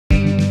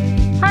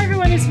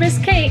Miss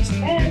Kate.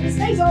 And Miss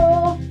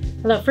Hazel.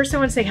 Hello, first I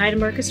want to say hi to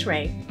Marcus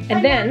Ray. And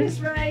Hi, then Marcus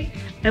Ray.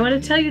 I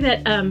want to tell you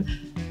that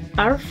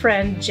our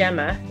friend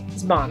Gemma,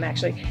 his mom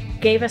actually,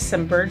 gave us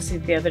some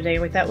birdseed the other day.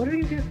 And we thought, what are we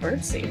going to do with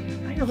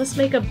birdseed? I know, let's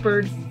make a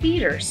bird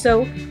feeder.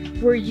 So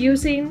we're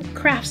using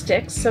craft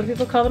sticks. Some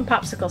people call them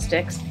popsicle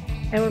sticks.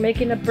 And we're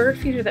making a bird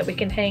feeder that we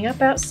can hang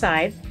up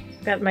outside.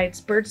 Got my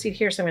birdseed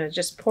here, so I'm going to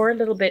just pour a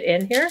little bit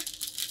in here.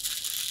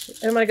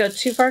 I don't want to go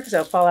too far because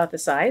it'll fall out the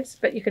sides,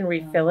 but you can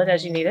refill it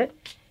as you need it.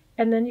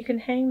 And then you can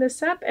hang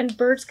this up and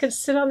birds can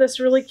sit on this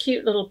really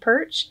cute little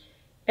perch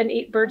and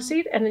eat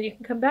birdseed, and then you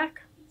can come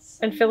back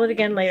and fill it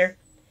again later.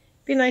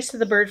 Be nice to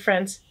the bird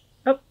friends.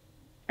 Oh,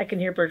 I can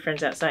hear bird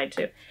friends outside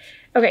too.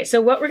 Okay,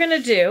 so what we're going to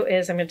do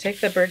is I'm going to take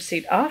the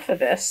birdseed off of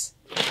this,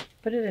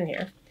 put it in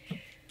here.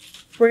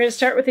 We're going to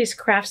start with these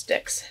craft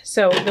sticks.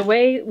 So the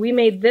way we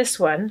made this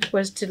one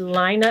was to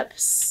line up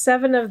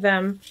 7 of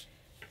them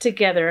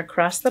together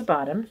across the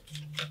bottom.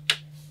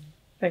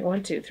 Like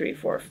 1, 2, 3,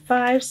 4,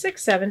 5,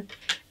 6, 7.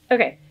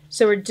 Okay,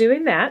 so we're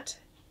doing that,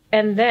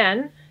 and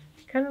then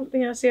kind of, you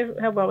know, see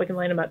how well we can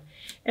line them up.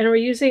 And we're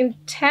using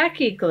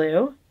tacky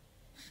glue,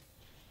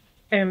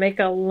 and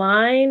make a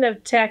line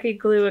of tacky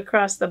glue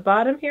across the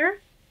bottom here.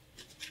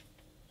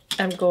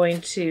 I'm going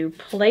to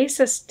place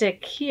a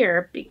stick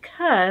here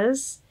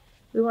because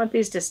we want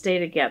these to stay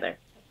together.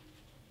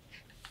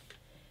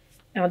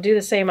 And I'll do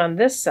the same on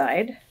this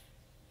side.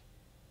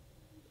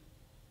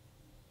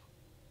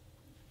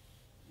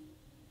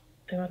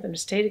 I want them to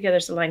stay together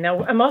as a line.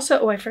 Now, I'm also,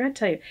 oh, I forgot to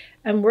tell you,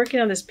 I'm working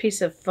on this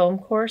piece of foam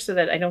core so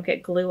that I don't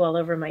get glue all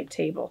over my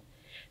table.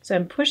 So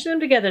I'm pushing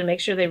them together to make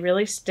sure they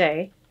really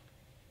stay.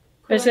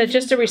 But instead of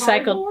just a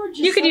recycled,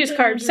 you could use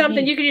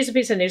something, you could use a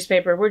piece of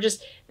newspaper.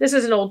 This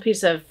is an old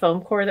piece of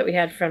foam core that we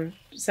had from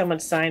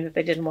someone's sign that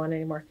they didn't want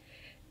anymore.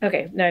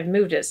 Okay, now I've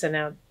moved it, so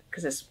now,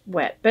 because it's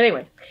wet. But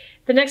anyway,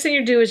 the next thing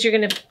you do is you're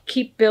going to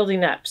keep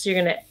building up. So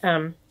you're going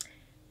to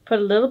put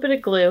a little bit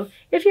of glue.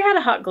 If you had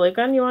a hot glue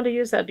gun you want to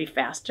use, that would be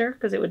faster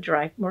because it would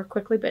dry more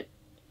quickly, but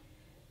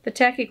the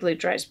tacky glue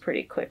dries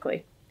pretty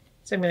quickly.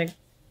 So I'm going to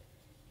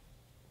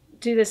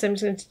do this. I'm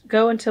just going to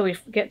go until we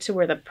get to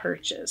where the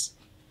perch is.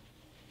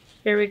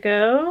 Here we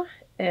go,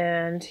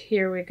 and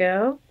here we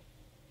go.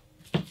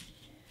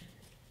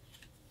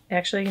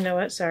 Actually, you know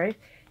what? Sorry.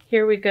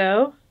 Here we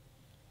go.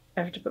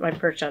 I have to put my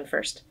perch on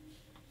first.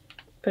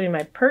 Putting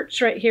my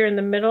perch right here in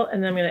the middle,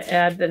 and then I'm going to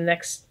add the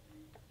next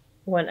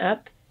one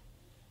up.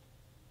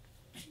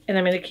 And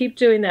I'm going to keep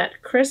doing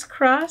that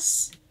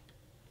crisscross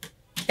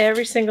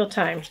every single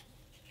time.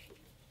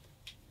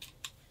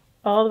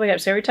 All the way up.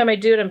 So every time I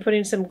do it, I'm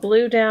putting some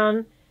glue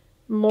down,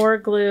 more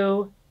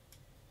glue,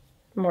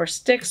 more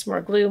sticks,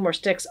 more glue, more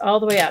sticks, all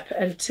the way up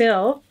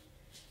until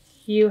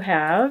you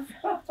have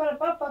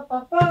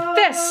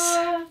this.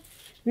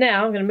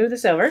 Now I'm going to move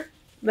this over.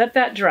 Let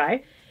that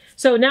dry.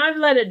 So now I've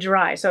let it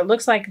dry. So it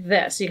looks like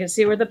this. You can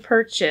see where the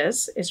perch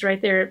is. It's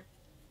right there,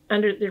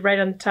 right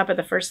on top of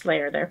the first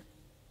layer there.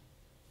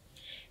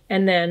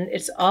 And then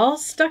it's all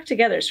stuck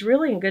together. It's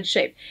really in good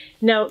shape.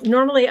 Now,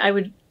 normally I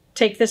would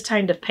take this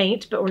time to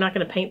paint, but we're not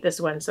going to paint this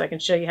one, so I can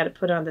show you how to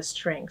put on the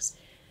strings.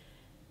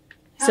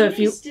 How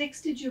many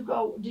sticks did you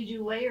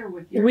layer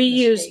with your We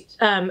used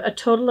a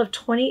total of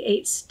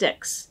 28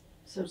 sticks.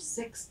 So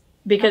 6.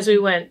 Because we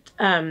went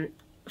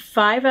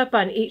 5 up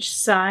on each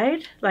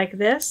side, like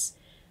this,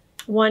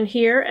 1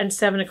 here, and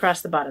 7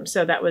 across the bottom.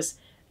 So that was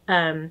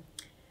 5,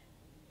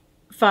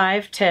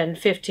 10,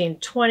 15,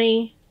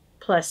 20,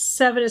 plus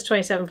 7 is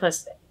 27,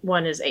 plus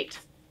 1 is 8,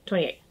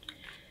 28.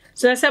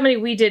 So that's how many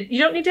we did. You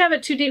don't need to have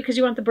it too deep because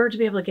you want the bird to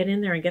be able to get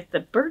in there and get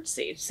the bird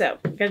seed. So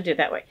you got to do it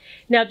that way.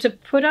 Now to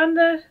put on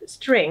the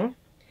string,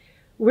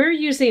 we're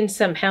using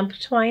some hemp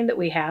twine that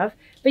we have,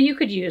 but you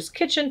could use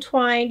kitchen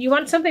twine. You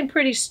want something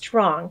pretty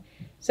strong.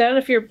 So I don't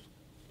know if you're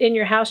in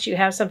your house, you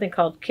have something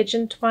called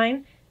kitchen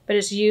twine, but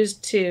it's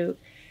used to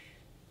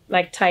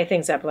like tie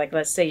things up. Like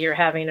let's say you're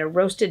having a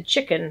roasted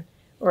chicken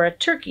or a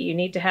turkey. You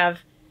need to have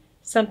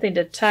something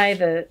to tie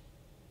the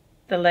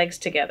legs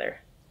together.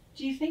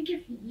 Do you think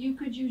if you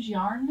could use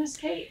yarn, Miss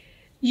Kate?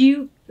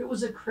 If it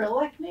was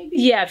acrylic, maybe?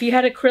 Yeah, if you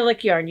had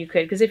acrylic yarn, you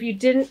could. Because if you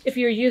didn't, if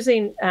you're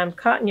using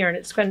cotton yarn,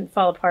 it's going to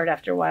fall apart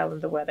after a while in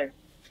the weather.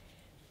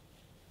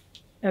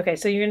 Okay,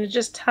 so you're going to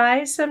just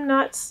tie some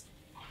knots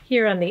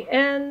here on the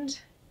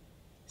end,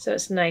 so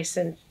it's nice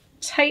and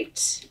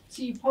tight.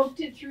 So you poked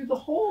it through the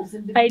holes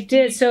in between. I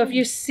did. So if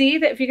you see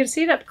that, if you can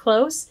see it up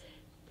close,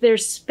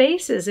 there's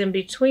spaces in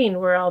between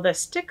where all the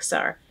sticks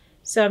are.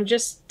 So I'm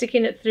just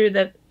sticking it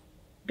through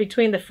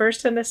between the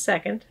first and the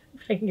second.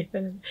 If I can get that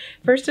in.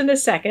 First and the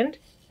second,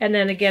 and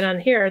then again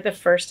on here, the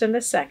first and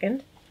the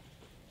second.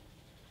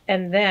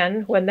 And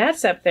then when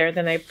that's up there,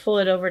 then I pull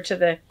it over to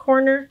the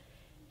corner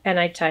and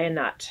I tie a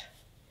knot.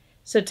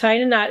 So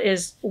tying a knot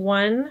is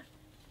 1,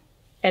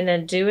 and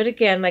then do it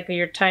again like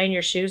you're tying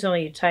your shoes,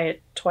 only you tie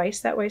it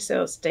twice that way so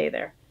it'll stay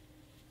there.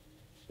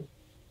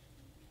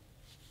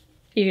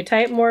 You can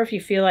tie it more if you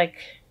feel like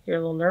you're a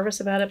little nervous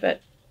about it,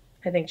 but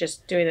I think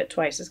just doing it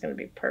twice is going to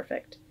be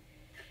perfect.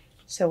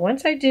 So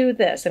once I do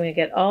this, I'm going to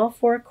get all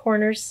 4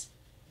 corners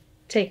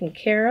taken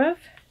care of.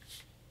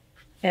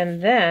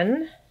 And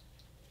then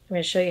I'm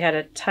going to show you how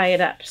to tie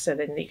it up so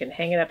then you can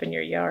hang it up in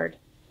your yard.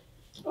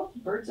 Oh,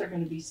 birds are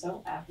going to be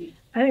so happy.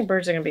 I think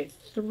birds are going to be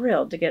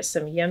thrilled to get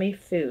some yummy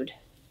food.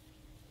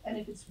 And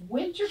if it's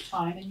winter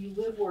time and you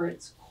live where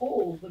it's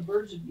cold, the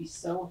birds would be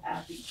so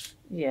happy.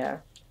 Yeah.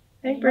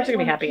 I think birds are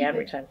going to be happy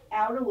every time.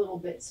 Out a little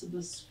bit so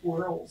the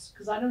squirrels,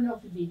 because I don't know if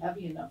it'd be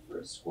heavy enough for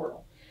a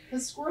squirrel.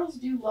 Because squirrels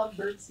do love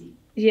birdseed.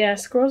 Yeah,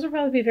 squirrels will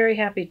probably be very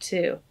happy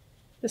too.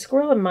 The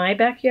squirrel in my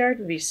backyard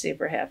would be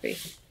super happy.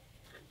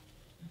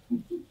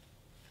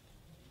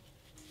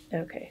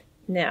 Okay,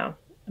 now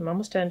I'm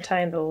almost done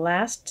tying the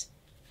last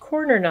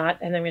corner knot,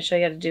 and then I'm going to show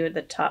you how to do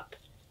the top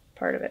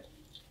part of it.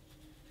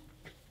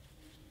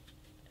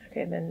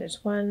 Okay, then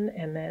there's 1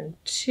 and then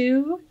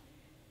 2,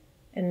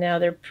 and now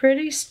they're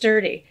pretty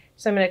sturdy.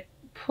 So I'm going to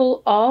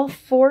pull all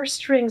 4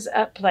 strings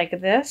up like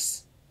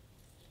this,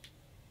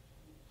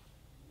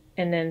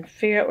 and then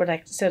figure out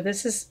what so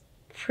this is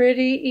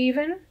pretty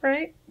even,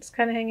 right? It's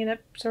kind of hanging up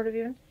sort of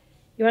even.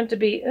 You want it to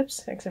be,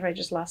 oops, except I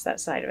just lost that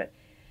side of it.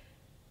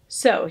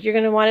 So you're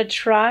going to want to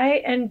try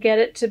and get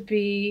it to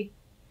be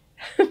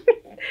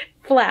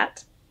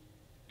flat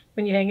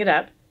when you hang it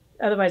up.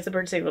 Otherwise the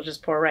birdseed will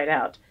just pour right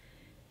out.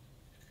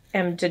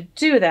 And to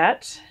do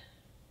that,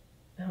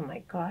 oh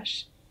my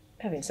gosh,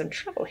 I'm having some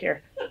trouble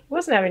here. I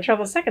wasn't having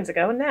trouble seconds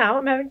ago, and now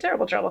I'm having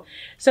terrible trouble.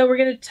 So we're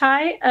going to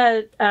tie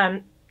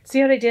a,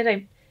 see what I did?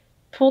 I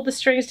pulled the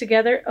strings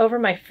together over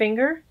my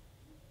finger,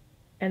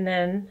 and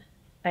then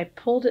I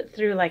pulled it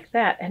through like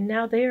that, and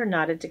now they are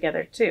knotted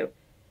together too.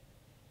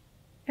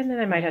 And then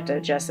I might have to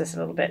adjust this a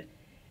little bit.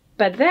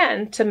 But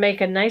then, to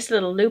make a nice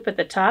little loop at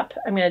the top,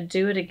 I'm going to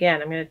do it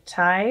again. I'm going to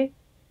tie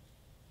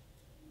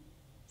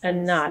a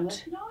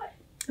knot.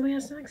 Oh yeah,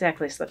 it's not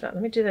exactly a slip knot.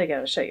 Let me do that again.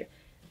 I'll show you.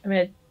 I'm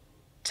going to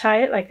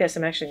tie it like this.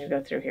 I'm actually going to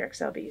go through here because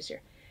that'll be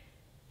easier.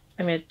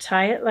 I'm going to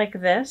tie it like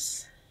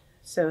this.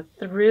 So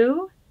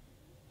through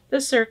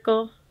the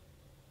circle,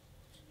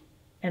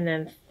 and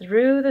then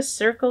through the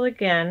circle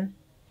again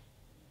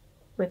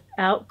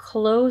without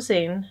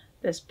closing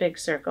this big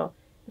circle.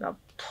 And I'll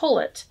pull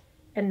it,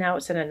 and now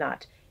it's in a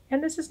knot.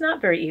 And this is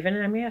not very even,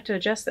 and I may have to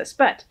adjust this,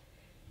 but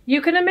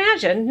you can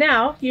imagine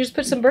now you just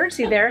put some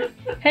birdseed there,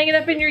 hang it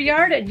up in your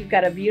yard, and you've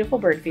got a beautiful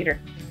bird feeder.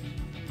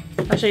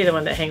 I'll show you the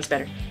one that hangs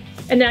better.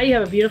 And now you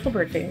have a beautiful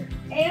bird feeder.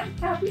 And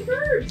happy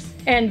birds.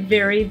 And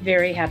very,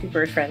 very happy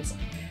bird friends.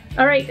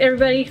 All right,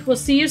 everybody, we'll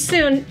see you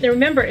soon. Now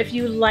remember, if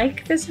you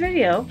like this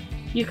video,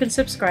 you can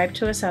subscribe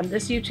to us on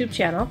this YouTube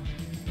channel,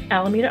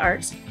 Alameda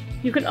Arts.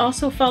 You can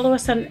also follow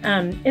us on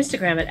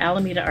Instagram at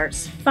Alameda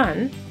Arts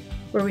Fun,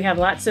 where we have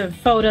lots of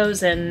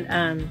photos and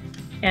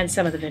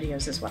some of the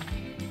videos as well.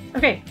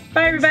 Okay,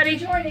 bye everybody.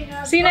 Thanks for joining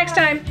us. See you next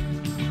Bye. time.